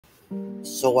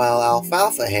So while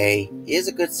alfalfa hay is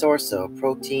a good source of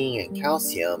protein and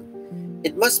calcium,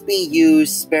 it must be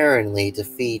used sparingly to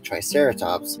feed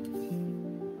Triceratops.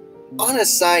 On a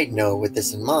side note, with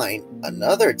this in mind,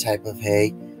 another type of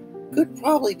hay could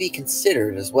probably be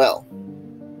considered as well.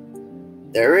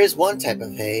 There is one type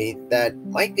of hay that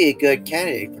might be a good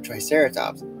candidate for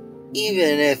Triceratops,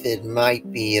 even if it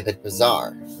might be a bit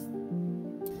bizarre.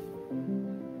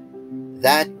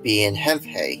 That being hemp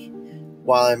hay.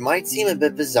 While it might seem a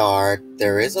bit bizarre,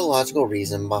 there is a logical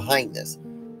reason behind this.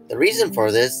 The reason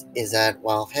for this is that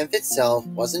while hemp itself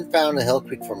wasn't found in the Hill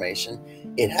Creek Formation,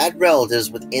 it had relatives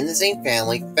within the same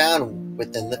family found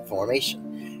within the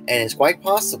formation, and it's quite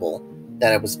possible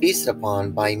that it was feasted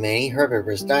upon by many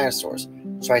herbivorous dinosaurs,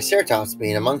 Triceratops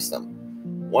being amongst them.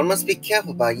 One must be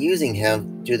careful about using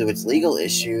hemp due to its legal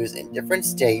issues in different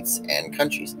states and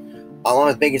countries, along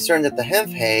with being concerned that the hemp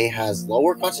hay has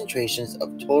lower concentrations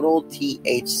of total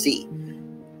THC,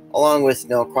 along with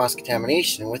no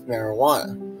cross-contamination with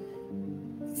marijuana.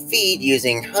 Feed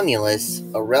using humulus,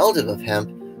 a relative of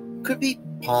hemp, could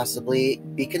possibly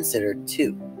be considered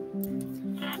too.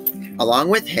 Along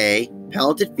with hay,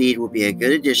 pelleted feed would be a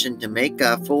good addition to make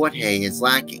up for what hay is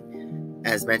lacking.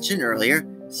 As mentioned earlier,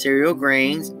 cereal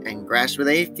grains and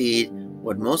grass-related feed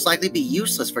would most likely be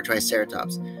useless for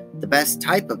Triceratops. The best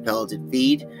type of pelleted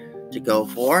feed to go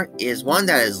for is one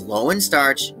that is low in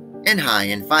starch and high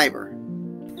in fiber.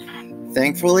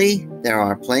 Thankfully, there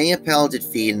are plenty of pelleted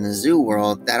feed in the zoo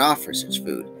world that offer such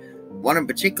food. One in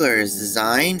particular is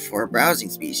designed for browsing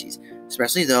species,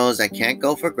 especially those that can't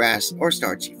go for grass or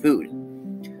starchy food.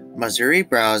 Missouri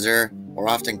browser, or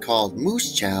often called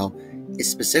moose chow, is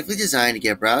specifically designed to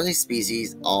give browsing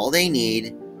species all they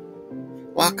need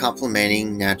while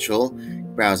complementing natural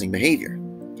browsing behavior.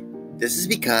 This is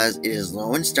because it is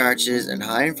low in starches and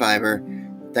high in fiber,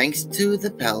 thanks to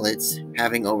the pellets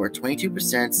having over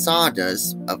 22%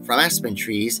 sawdust from aspen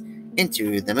trees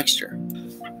into the mixture.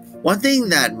 One thing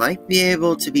that might be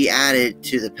able to be added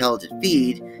to the pelleted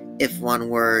feed, if one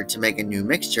were to make a new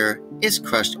mixture, is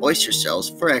crushed oyster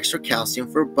shells for extra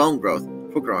calcium for bone growth,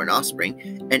 for growing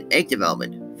offspring, and egg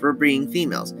development for breeding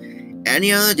females.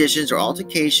 Any other additions or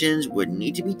alterations would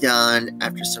need to be done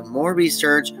after some more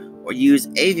research or use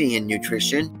avian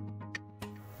nutrition.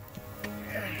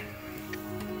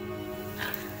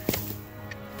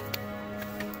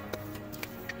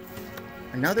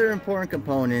 Another important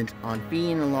component on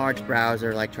feeding a large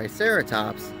browser like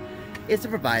Triceratops is to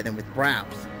provide them with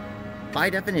browse. By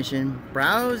definition,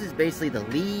 browse is basically the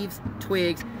leaves,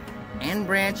 twigs, and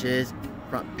branches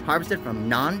harvested from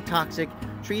non-toxic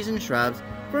trees and shrubs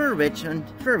for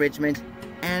enrichment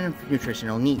and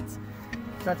nutritional needs,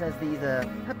 such as these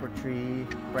pepper tree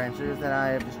branches that I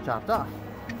have just chopped off.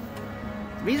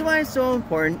 The reason why it's so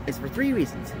important is for three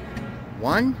reasons.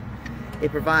 One,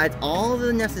 it provides all of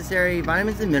the necessary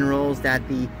vitamins and minerals that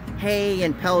the hay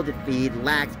and pelleted feed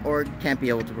lacks or can't be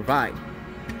able to provide.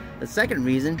 The second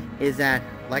reason is that,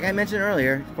 like I mentioned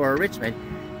earlier, for enrichment,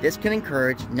 this can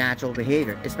encourage natural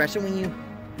behavior, especially when you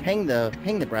hang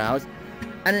the browse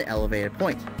at an elevated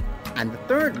point. And the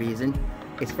third reason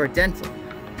is for dental.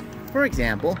 For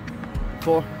example,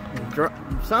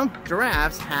 some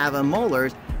giraffes have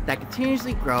molars that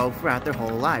continuously grow throughout their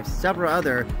whole lives. Several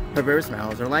other herbivorous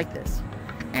mammals are like this.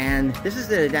 And this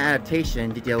is an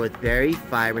adaptation to deal with very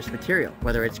fibrous material,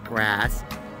 whether it's grass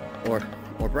or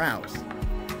browse.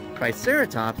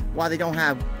 Triceratops, while they don't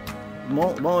have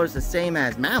molars the same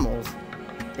as mammals,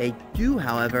 they do,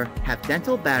 however, have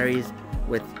dental batteries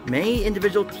with many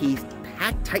individual teeth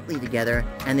packed tightly together,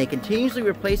 and they continuously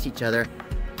replace each other,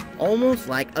 almost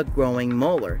like a growing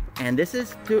molar. And this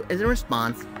is in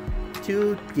response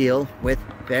to deal with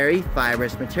very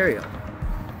fibrous material.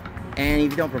 And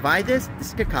if you don't provide this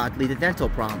could lead to dental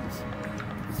problems.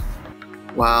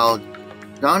 While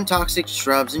non-toxic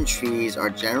shrubs and trees are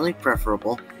generally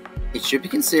preferable, it should be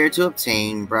considered to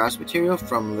obtain browse material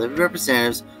from living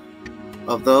representatives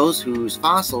of those whose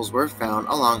fossils were found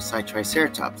alongside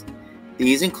Triceratops.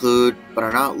 These include, but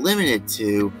are not limited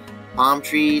to, palm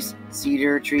trees,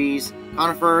 cedar trees,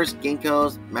 conifers,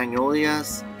 ginkgos,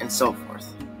 magnolias, and so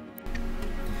forth.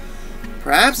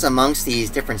 Perhaps amongst these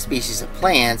different species of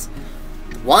plants,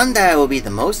 one that will be the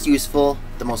most useful,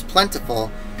 the most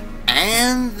plentiful,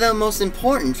 and the most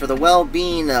important for the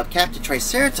well-being of captive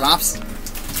Triceratops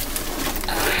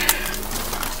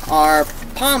are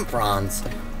palm fronds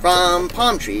from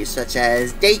palm trees, such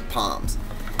as date palms.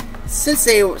 Since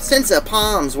the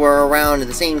palms were around at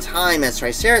the same time as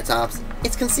Triceratops,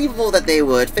 it's conceivable that they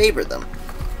would favor them.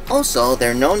 Also,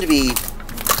 they're known to be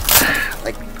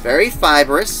very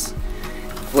fibrous,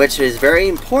 which is very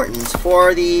important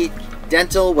for the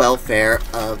dental welfare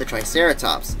of the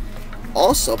Triceratops.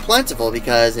 Also plentiful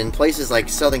because in places like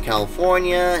Southern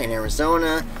California and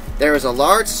Arizona, there is a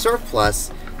large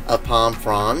surplus of palm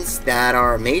fronds that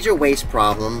are a major waste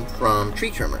problem from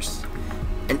tree trimmers.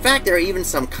 In fact, there are even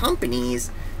some companies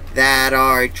that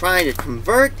are trying to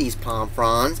convert these palm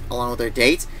fronds, along with their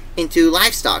dates, into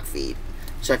livestock feed,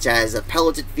 such as a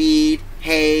pelleted feed,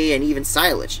 hay, and even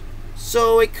silage.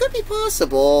 So it could be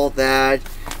possible that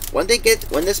when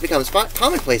this becomes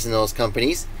commonplace in those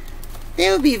companies,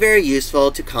 they would be very useful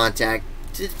to contact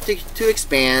to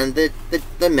expand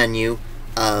the menu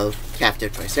of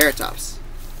captive Triceratops.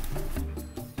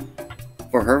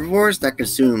 For herbivores that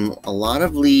consume a lot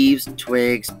of leaves,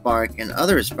 twigs, bark, and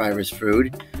other fibrous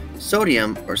food,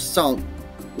 sodium or salt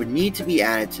would need to be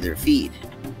added to their feed.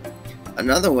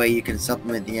 Another way you can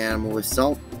supplement the animal with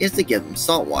salt is to give them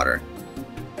salt water.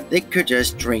 They could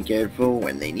just drink it for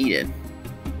when they need it.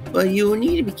 But you will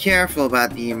need to be careful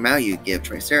about the amount you give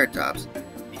Triceratops,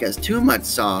 because too much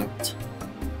salt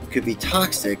could be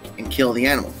toxic and kill the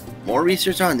animal. More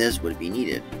research on this would be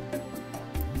needed.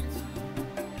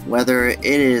 Whether it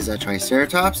is a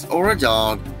Triceratops or a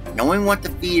dog, knowing what to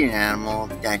feed an animal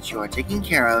that you are taking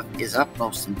care of is of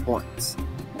utmost importance.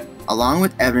 Along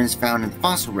with evidence found in the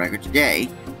fossil record today,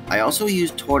 I also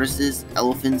used tortoises,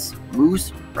 elephants,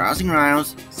 moose, browsing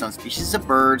rhinos, some species of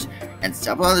birds, and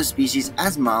several other species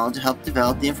as models to help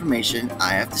develop the information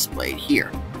I have displayed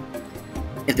here.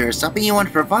 If there is something you want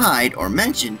to provide or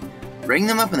mention, bring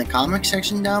them up in the comment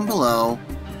section down below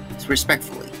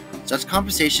respectfully. Such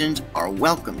conversations are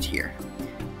welcomed here,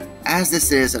 as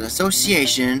this is an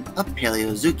association of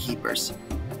Paleo-Zoo-Keepers.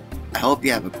 I hope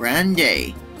you have a grand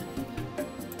day.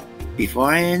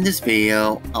 Before I end this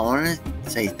video, I want to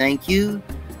say thank you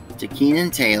to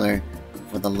Keenan Taylor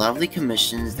for the lovely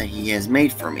commissions that he has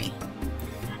made for me.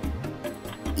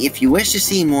 If you wish to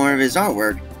see more of his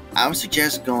artwork, I would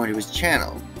suggest going to his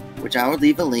channel, which I will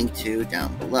leave a link to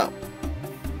down below.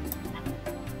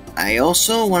 I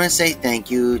also want to say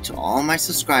thank you to all my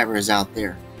subscribers out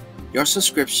there. Your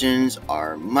subscriptions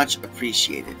are much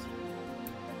appreciated.